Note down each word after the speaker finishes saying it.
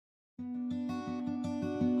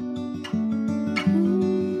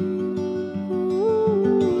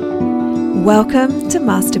Welcome to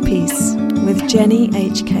Masterpiece with Jenny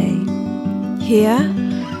HK. Here,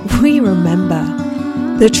 we remember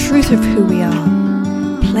the truth of who we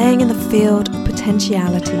are, playing in the field of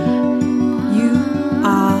potentiality. You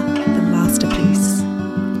are the masterpiece.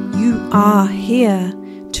 You are here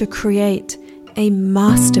to create a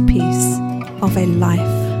masterpiece of a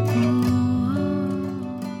life.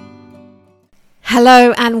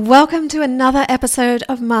 Hello and welcome to another episode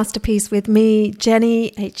of Masterpiece with me,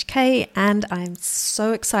 Jenny HK, and I'm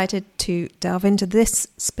so excited to delve into this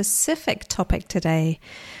specific topic today.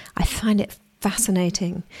 I find it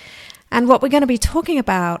fascinating. And what we're going to be talking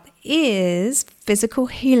about is physical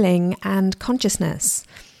healing and consciousness,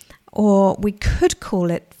 or we could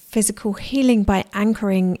call it physical healing by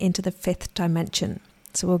anchoring into the fifth dimension.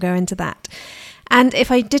 So we'll go into that. And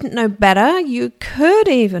if I didn't know better, you could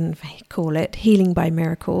even call it healing by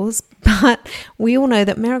miracles. But we all know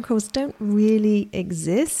that miracles don't really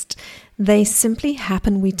exist. They simply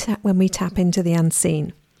happen when we tap into the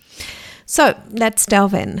unseen. So let's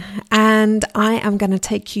delve in. And I am going to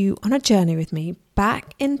take you on a journey with me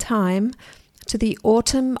back in time to the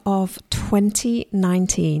autumn of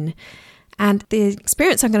 2019. And the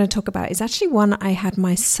experience I'm going to talk about is actually one I had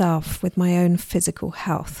myself with my own physical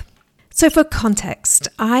health. So for context,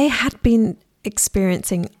 I had been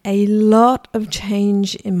experiencing a lot of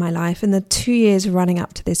change in my life in the 2 years running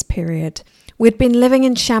up to this period. We'd been living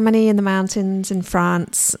in Chamonix in the mountains in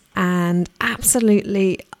France and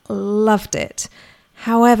absolutely loved it.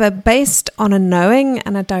 However, based on a knowing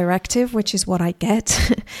and a directive, which is what I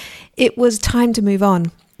get, it was time to move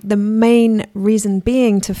on. The main reason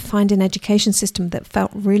being to find an education system that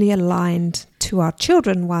felt really aligned to our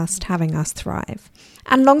children whilst having us thrive.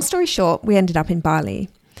 And long story short, we ended up in Bali.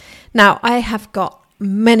 Now, I have got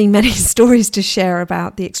many stories to share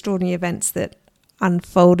about the extraordinary events that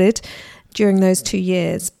unfolded during those 2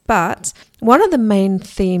 years. But one of the main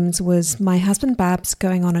themes was my husband Babs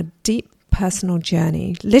going on a deep personal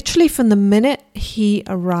journey. Literally from the minute he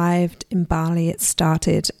arrived in Bali, it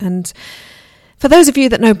started. And for those of you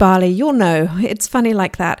that know Bali, you'll know it's funny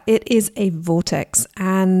like that. It is a vortex,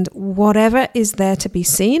 and whatever is there to be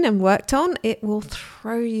seen and worked on, it will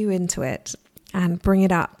throw you into it and bring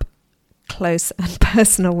it up close and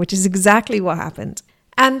personal, which is exactly what happened.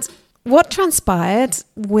 And what transpired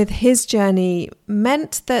with his journey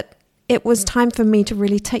meant that it was time for me to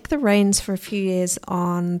really take the reins for a few years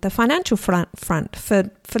on the financial front for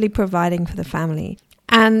fully providing for the family.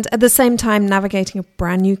 And at the same time, navigating a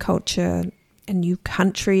brand new culture, a new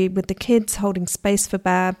country with the kids, holding space for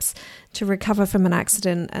Babs to recover from an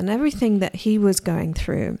accident and everything that he was going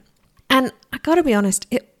through. And I got to be honest,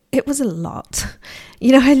 it was a lot.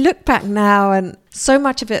 You know, I look back now and so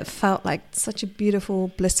much of it felt like such a beautiful,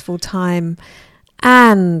 blissful time.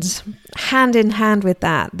 And hand in hand with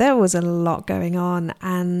that, there was a lot going on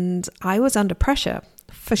and I was under pressure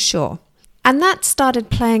for sure. And that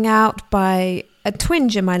started playing out by a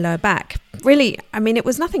twinge in my lower back. Really, I mean, it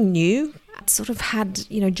was nothing new. Sort of had,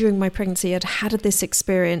 during my pregnancy, I'd had this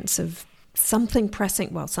experience of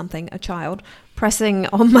a child pressing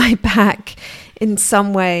on my back in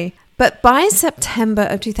some way. But by September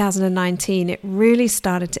of 2019, it really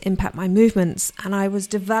started to impact my movements and I was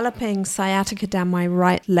developing sciatica down my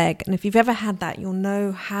right leg. And if you've ever had that, you'll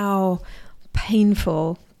know how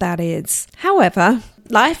painful that is. However,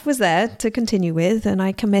 life was there to continue with and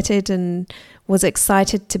I committed and was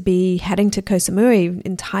excited to be heading to Koh Samui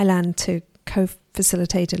in Thailand to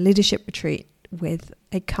co-facilitate a leadership retreat with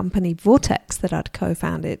a company, Vortex, that I'd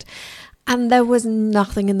co-founded. And there was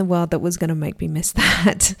nothing in the world that was going to make me miss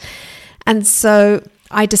that. And so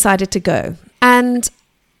I decided to go. And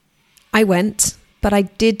I went, but I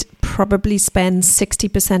did probably spend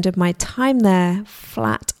 60% of my time there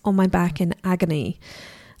flat on my back in agony.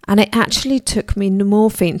 And it actually took me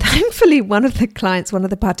morphine. Thankfully, one of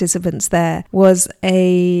the participants there was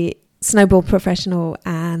a snowboard professional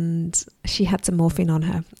and she had some morphine on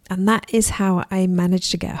her. And that is how I managed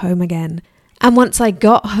to get home again. And once I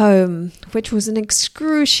got home, which was an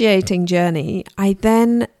excruciating journey, I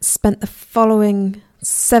then spent the following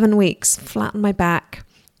 7 weeks flat on my back,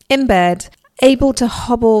 in bed, able to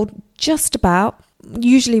hobble just about,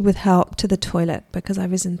 usually with help, to the toilet because I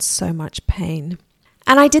was in so much pain.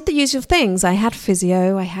 And I did the usual things. I had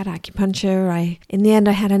physio, I had acupuncture, in the end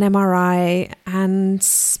I had an MRI and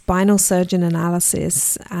spinal surgeon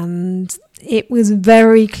analysis. And it was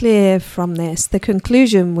very clear from this. The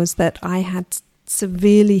conclusion was that I had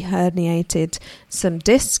severely herniated some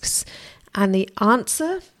discs and the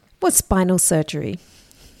answer was spinal surgery.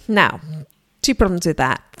 Now, 2 problems with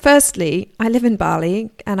that. Firstly, I live in Bali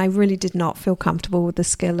and I really did not feel comfortable with the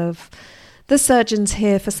the surgeon's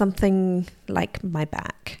here for something like my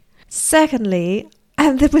back. Secondly,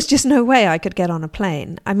 and there was just no way I could get on a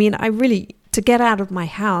plane. I mean, to get out of my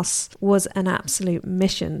house was an absolute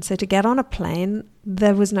mission. So to get on a plane,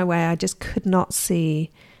 there was no way. I just could not see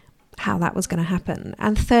how that was going to happen.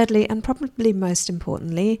 And thirdly, and probably most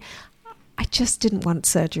importantly, I just didn't want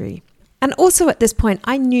surgery. And also at this point,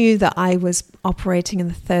 I knew that I was operating in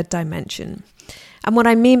the third dimension. And what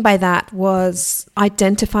I mean by that was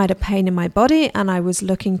identified a pain in my body, and I was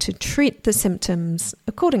looking to treat the symptoms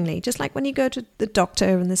accordingly. Just like when you go to the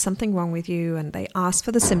doctor and there's something wrong with you and they ask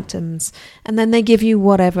for the symptoms and then they give you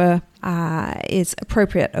whatever is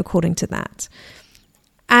appropriate according to that.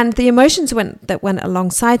 And the emotions that went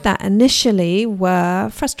alongside that initially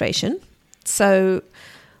were frustration. So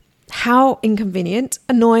how inconvenient,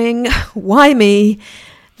 annoying, why me?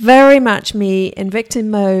 Very much me in victim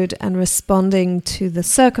mode and responding to the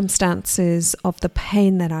circumstances of the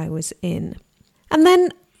pain that I was in. And then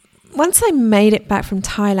once I made it back from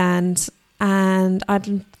Thailand and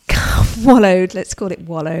I'd wallowed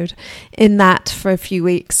in that for a few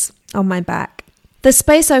weeks on my back, the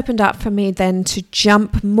space opened up for me then to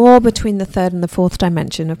jump more between the third and the fourth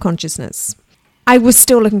dimension of consciousness. I was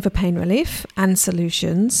still looking for pain relief and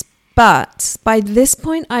solutions, but by this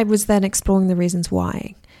point I was then exploring the reasons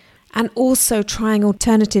why. And also trying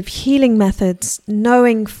alternative healing methods,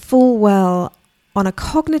 knowing full well on a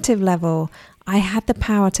cognitive level, I had the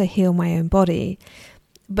power to heal my own body.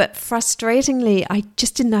 But frustratingly, I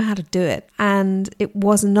just didn't know how to do it. And it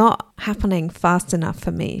was not happening fast enough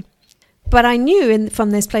for me. But I knew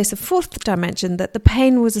from this place of fourth dimension that the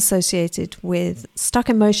pain was associated with stuck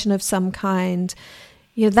emotion of some kind.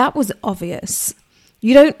 That was obvious.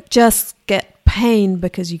 You don't just get pain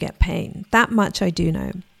because you get pain. That much I do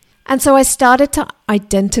know. And so I started to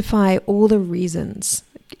identify all the reasons.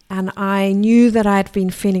 And I knew that I had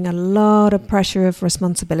been feeling a lot of pressure of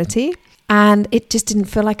responsibility. And it just didn't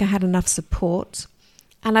feel like I had enough support.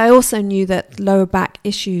 And I also knew that lower back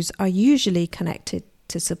issues are usually connected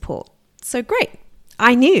to support. So great.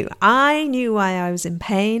 I knew why I was in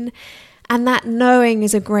pain. And that knowing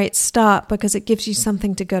is a great start because it gives you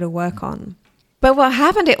something to go to work on. But what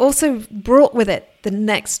happened, it also brought with it the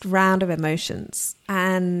next round of emotions.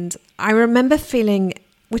 And I remember feeling,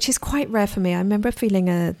 which is quite rare for me, I remember feeling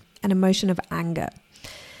an emotion of anger.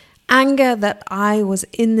 Anger that I was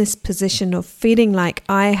in this position of feeling like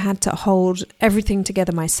I had to hold everything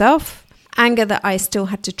together myself. Anger that I still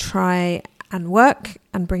had to try and work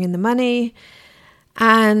and bring in the money.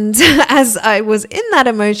 And as I was in that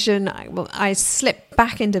emotion, I slipped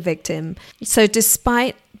back into victim. So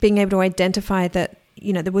despite being able to identify that,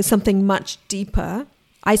 there was something much deeper,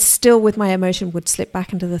 I still, with my emotion, would slip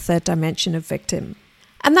back into the third dimension of victim.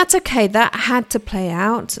 And that's okay. That had to play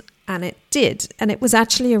out, and it did. And it was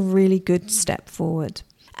actually a really good step forward.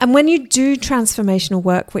 And when you do transformational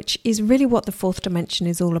work, which is really what the fourth dimension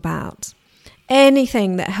is all about,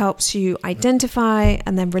 anything that helps you identify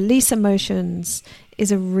and then release emotions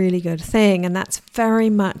is a really good thing. And that's very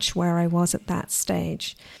much where I was at that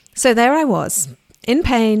stage. So there I was, in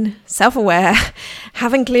pain, self-aware,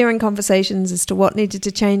 having clearing conversations as to what needed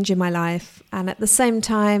to change in my life, and at the same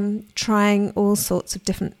time trying all sorts of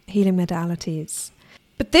different healing modalities.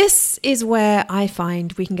 But this is where I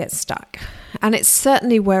find we can get stuck. And it's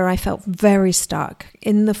certainly where I felt very stuck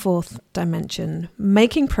in the fourth dimension,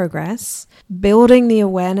 making progress, building the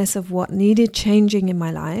awareness of what needed changing in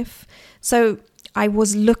my life. So I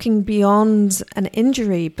was looking beyond an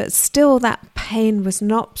injury, but still that pain was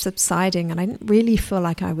not subsiding and I didn't really feel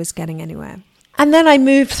like I was getting anywhere. And then I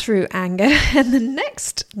moved through anger and the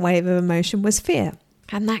next wave of emotion was fear.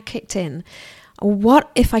 And that kicked in.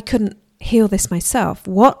 What if I couldn't heal this myself?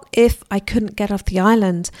 What if I couldn't get off the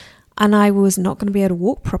island and I was not going to be able to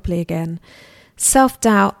walk properly again?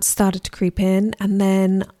 Self-doubt started to creep in, and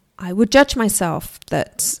then I would judge myself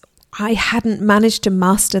that I hadn't managed to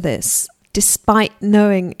master this despite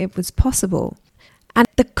knowing it was possible. And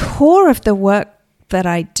the core of the work that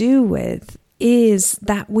I do with is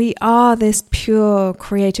that we are this pure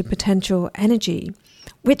creative potential energy,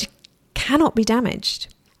 which cannot be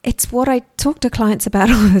damaged. It's what I talk to clients about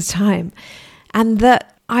all the time, and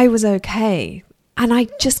that I was okay. And I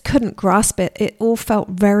just couldn't grasp it. It all felt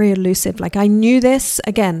very elusive. Like I knew this,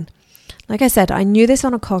 again, like I said, I knew this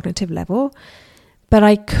on a cognitive level, but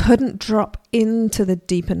I couldn't drop into the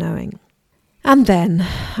deeper knowing. And then,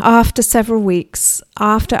 after several weeks,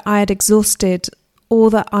 after I had exhausted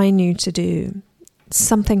all that I knew to do,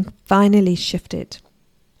 something finally shifted.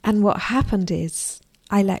 And what happened is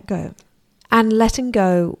I let go. And letting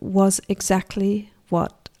go was exactly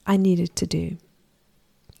what I needed to do.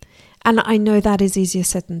 And I know that is easier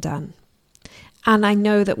said than done. And I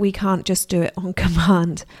know that we can't just do it on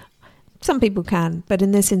command. Some people can, but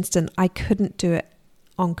in this instant, I couldn't do it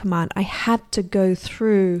on command. I had to go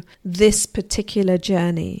through this particular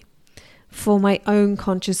journey for my own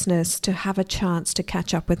consciousness to have a chance to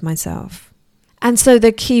catch up with myself. And so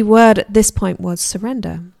the key word at this point was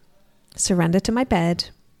surrender. Surrender to my bed,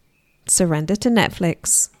 surrender to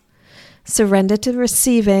Netflix, surrender to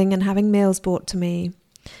receiving and having meals brought to me.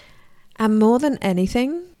 And more than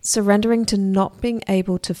anything, surrendering to not being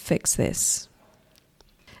able to fix this.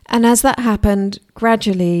 And as that happened,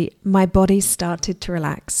 gradually my body started to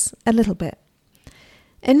relax a little bit.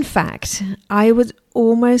 In fact, I would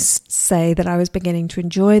almost say that I was beginning to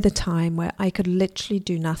enjoy the time where I could literally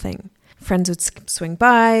do nothing. Friends would swing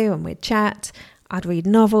by and we'd chat. I'd read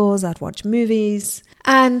novels, I'd watch movies.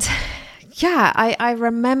 And yeah, I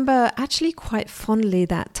remember actually quite fondly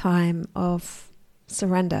that time of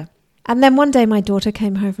surrender. And then one day my daughter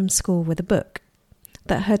came home from school with a book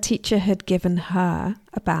that her teacher had given her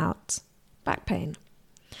about back pain.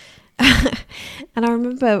 And I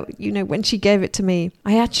remember, when she gave it to me,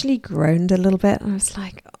 I actually groaned a little bit. I was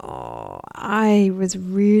like, I was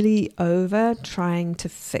really over trying to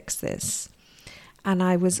fix this. And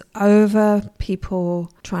I was over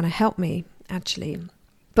people trying to help me, actually.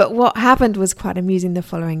 But what happened was quite amusing the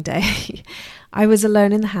following day. I was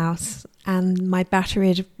alone in the house and my battery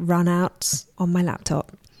had run out on my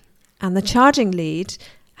laptop. And the charging lead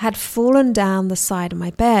had fallen down the side of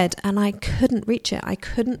my bed and I couldn't reach it. I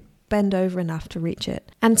couldn't bend over enough to reach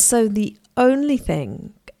it. And so the only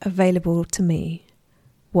thing available to me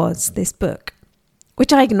was this book,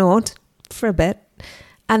 which I ignored for a bit.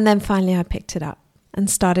 And then finally I picked it up and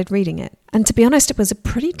started reading it. And to be honest, it was a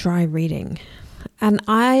pretty dry reading. And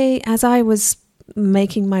as I was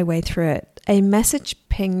making my way through it, a message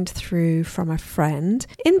pinged through from a friend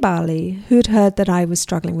in Bali who'd heard that I was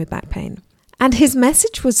struggling with back pain. And his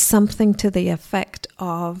message was something to the effect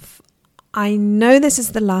of, I know this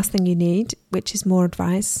is the last thing you need, which is more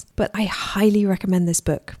advice, but I highly recommend this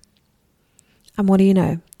book. And what do you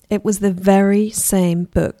know? It was the very same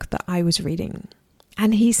book that I was reading.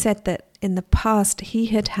 And he said that in the past, he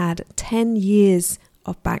had had 10 years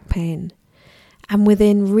of back pain. And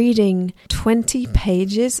within reading 20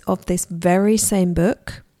 pages of this very same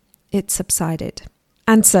book, it subsided.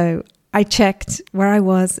 And so I checked where I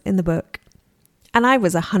was in the book, and I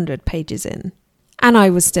was 100 pages in, and I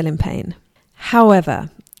was still in pain.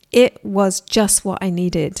 However, it was just what I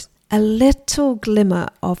needed, a little glimmer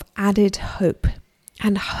of added hope.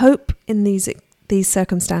 And hope in these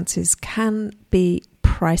circumstances can be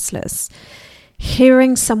priceless.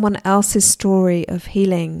 Hearing someone else's story of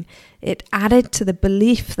healing, it added to the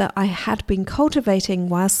belief that I had been cultivating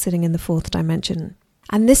whilst sitting in the fourth dimension.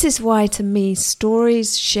 And this is why, to me,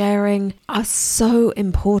 stories sharing are so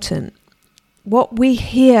important. What we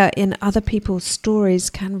hear in other people's stories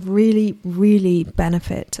can really, really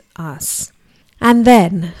benefit us. And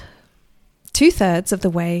then, 2/3 of the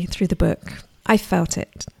way through the book, I felt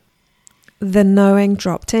it. The knowing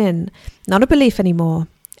dropped in, not a belief anymore,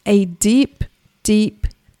 a deep, deep,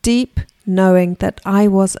 deep knowing that I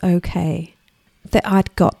was okay, that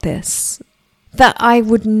I'd got this, that I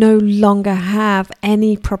would no longer have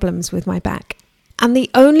any problems with my back. And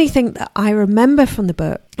the only thing that I remember from the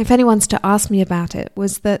book, if anyone's to ask me about it,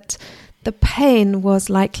 was that the pain was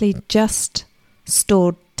likely just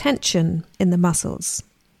stored tension in the muscles.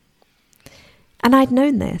 And I'd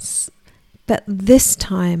known this, but this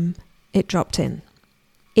time it dropped in.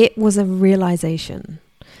 It was a realization.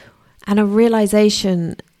 And a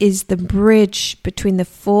realization is the bridge between the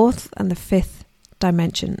fourth and the fifth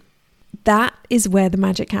dimension. That is where the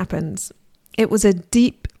magic happens. It was a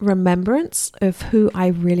deep remembrance of who I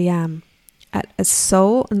really am at a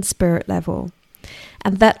soul and spirit level,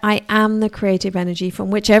 and that I am the creative energy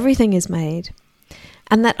from which everything is made,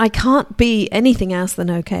 and that I can't be anything else than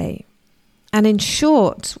okay. And in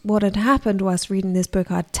short, what had happened whilst reading this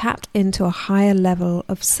book, I'd tapped into a higher level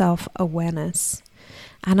of self-awareness.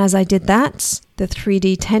 And as I did that, the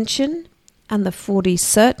 3D tension and the 4D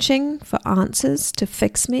searching for answers to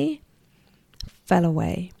fix me fell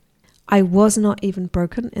away. I was not even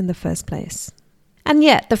broken in the first place. And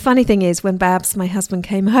yet, the funny thing is, when Babs, my husband,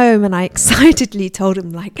 came home and I excitedly told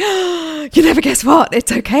him, like, oh, you never guess what?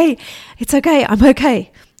 It's okay. It's okay. I'm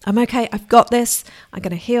okay. I'm okay. I've got this. I'm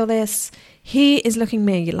going to heal this. He is looking at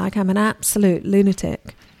me like I'm an absolute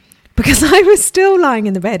lunatic because I was still lying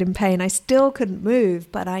in the bed in pain. I still couldn't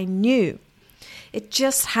move, but I knew it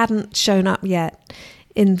just hadn't shown up yet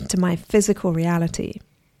into my physical reality.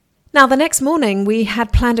 Now, the next morning, we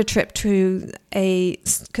had planned a trip to a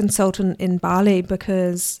consultant in Bali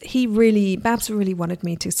because Babs really wanted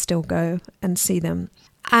me to still go and see them.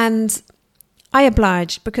 And I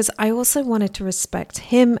obliged because I also wanted to respect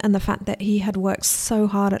him and the fact that he had worked so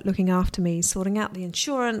hard at looking after me, sorting out the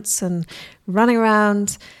insurance and running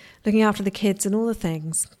around, looking after the kids and all the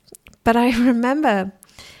things. But I remember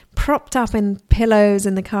propped up in pillows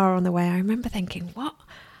in the car on the way, I remember thinking, what?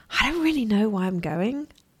 I don't really know why I'm going.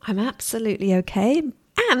 I'm absolutely okay.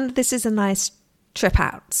 And this is a nice trip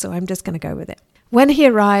out, so I'm just going to go with it. When he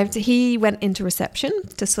arrived, he went into reception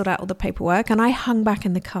to sort out all the paperwork, and I hung back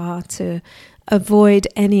in the car to avoid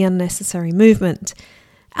any unnecessary movement.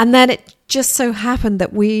 And then it just so happened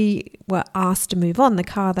that we were asked to move on. The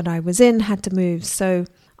car that I was in had to move. So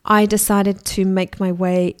I decided to make my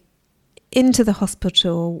way into the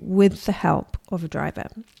hospital with the help of a driver.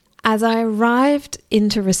 As I arrived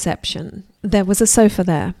into reception, there was a sofa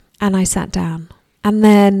there and I sat down. And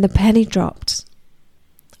then the penny dropped.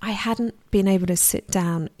 I hadn't been able to sit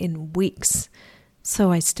down in weeks.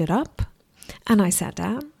 So I stood up and I sat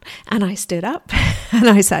down and I stood up and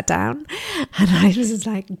I sat down and I was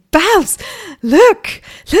like, Babs, look,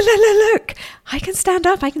 I can stand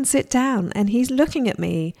up, I can sit down. And he's looking at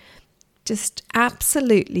me just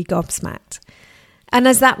absolutely gobsmacked. And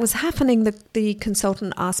as that was happening, the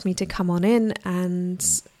consultant asked me to come in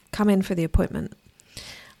for the appointment.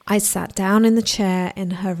 I sat down in the chair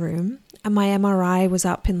in her room and my MRI was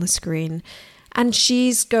up in the screen. And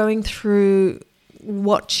she's going through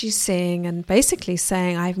what she's seeing and basically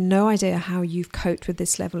saying, I have no idea how you've coped with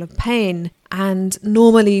this level of pain. And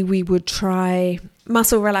normally we would try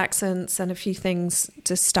muscle relaxants and a few things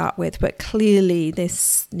to start with, but clearly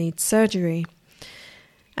this needs surgery.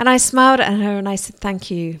 And I smiled at her and I said, thank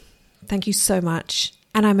you so much.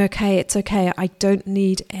 And I'm okay, it's okay, I don't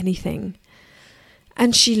need anything.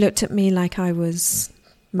 And she looked at me like I was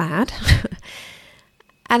mad.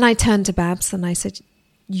 And I turned to Babs and I said,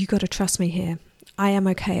 you got to trust me here. I am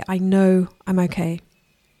okay, I know I'm okay.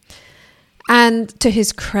 And to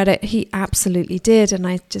his credit, he absolutely did. And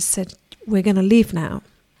I just said, we're going to leave now.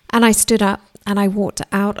 And I stood up and I walked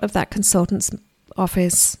out of that consultant's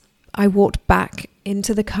office. I walked back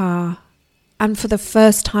into the car, and for the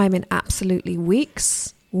first time in absolutely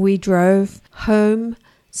weeks, we drove home,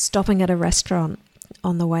 stopping at a restaurant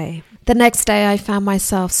on the way. The next day, I found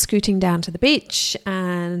myself scooting down to the beach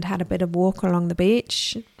and had a bit of walk along the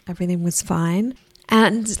beach. Everything was fine.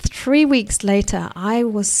 And 3 weeks later, I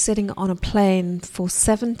was sitting on a plane for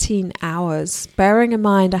 17 hours, bearing in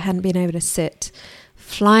mind I hadn't been able to sit,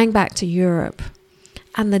 flying back to Europe.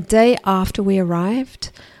 And the day after we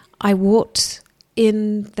arrived, I walked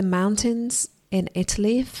in the mountains in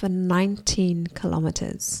Italy for 19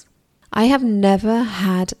 kilometers. I have never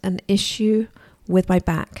had an issue with my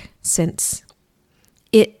back since.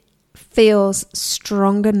 It feels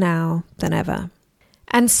stronger now than ever.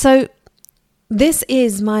 And so this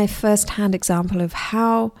is my first-hand example of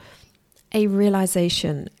how a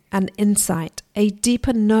realization, an insight, a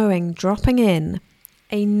deeper knowing dropping in,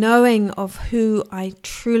 a knowing of who I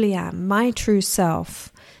truly am, my true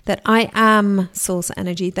self, that I am source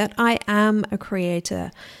energy, that I am a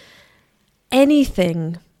creator.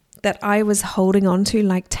 Anything that I was holding on to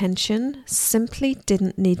like tension simply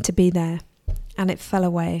didn't need to be there, and it fell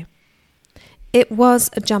away. It was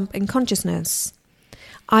a jump in consciousness.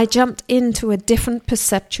 I jumped into a different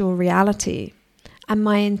perceptual reality, and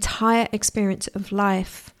my entire experience of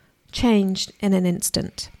life changed in an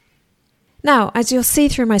instant. Now, as you'll see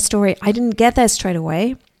through my story, I didn't get there straight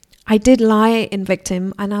away. I did lie in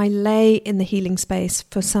victim and I lay in the healing space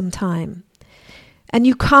for some time. And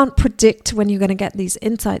you can't predict when you're going to get these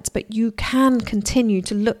insights, but you can continue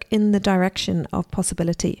to look in the direction of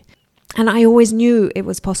possibility. And I always knew it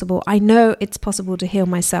was possible. I know it's possible to heal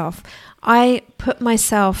myself. I put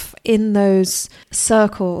myself in those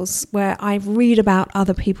circles where I read about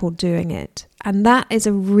other people doing it. And that is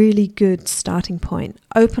a really good starting point,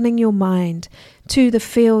 opening your mind to the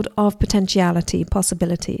field of potentiality,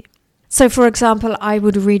 possibility. So, for example, I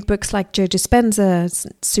would read books like Joe Dispenza's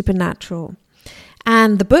Supernatural.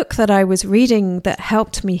 And the book that I was reading that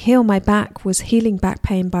helped me heal my back was Healing Back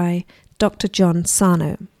Pain by Dr. John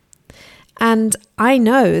Sarno. And I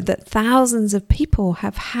know that thousands of people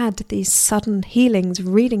have had these sudden healings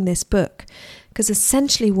reading this book, because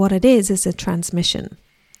essentially what it is a transmission.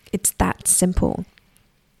 It's that simple.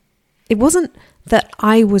 It wasn't that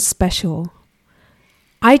I was special.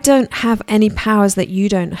 I don't have any powers that you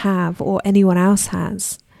don't have or anyone else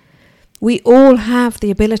has. We all have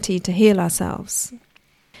the ability to heal ourselves.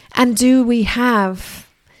 And do we have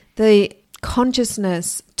the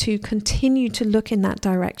consciousness to continue to look in that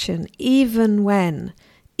direction, even when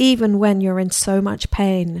you're in so much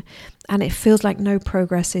pain and it feels like no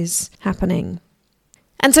progress is happening.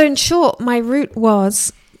 And so in short, my route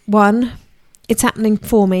was, 1, it's happening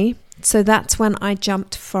for me. So that's when I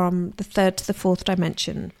jumped from the 3rd to the 4th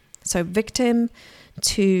dimension. So victim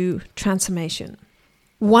to transformation.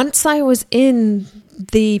 Once I was in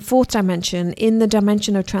the 4th dimension, in the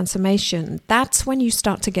dimension of transformation, that's when you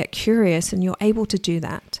start to get curious and you're able to do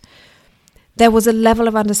that. There was a level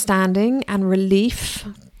of understanding and relief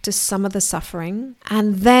to some of the suffering.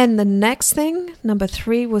 And then the next thing, number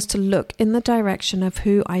 3, was to look in the direction of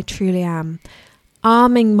who I truly am,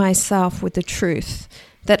 arming myself with the truth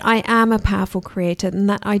that I am a powerful creator and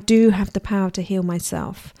that I do have the power to heal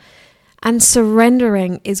myself. And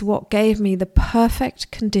surrendering is what gave me the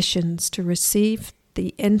perfect conditions to receive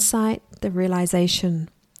the insight, the realization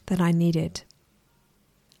that I needed.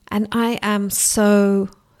 And I am so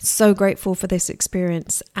grateful for this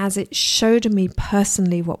experience, as it showed me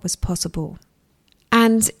personally what was possible.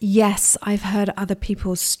 And yes, I've heard other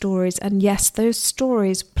people's stories, and yes, those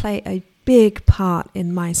stories play a big part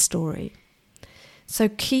in my story. So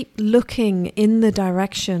keep looking in the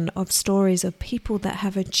direction of stories of people that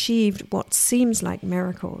have achieved what seems like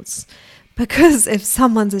miracles. Because if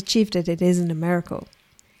someone's achieved it, it isn't a miracle.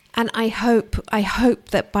 And I hope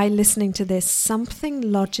that by listening to this, something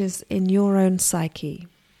lodges in your own psyche.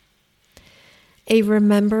 A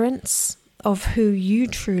remembrance of who you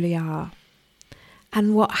truly are.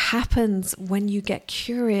 And what happens when you get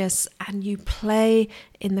curious and you play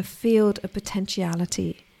in the field of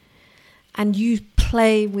potentiality. And you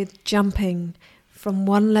play with jumping from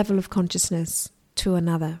one level of consciousness to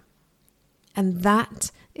another. And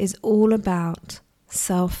that is all about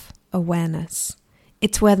self-awareness.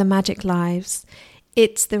 It's where the magic lies.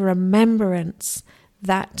 It's the remembrance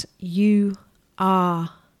that you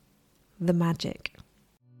are the magic.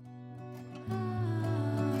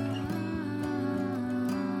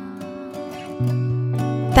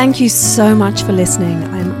 Thank you so much for listening.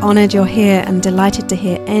 I'm honored you're here and delighted to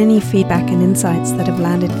hear any feedback and insights that have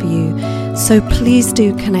landed for you. So please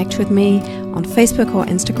do connect with me on Facebook or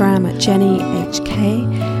Instagram at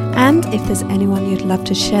JennyHK. And if there's anyone you'd love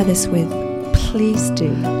to share this with, please do.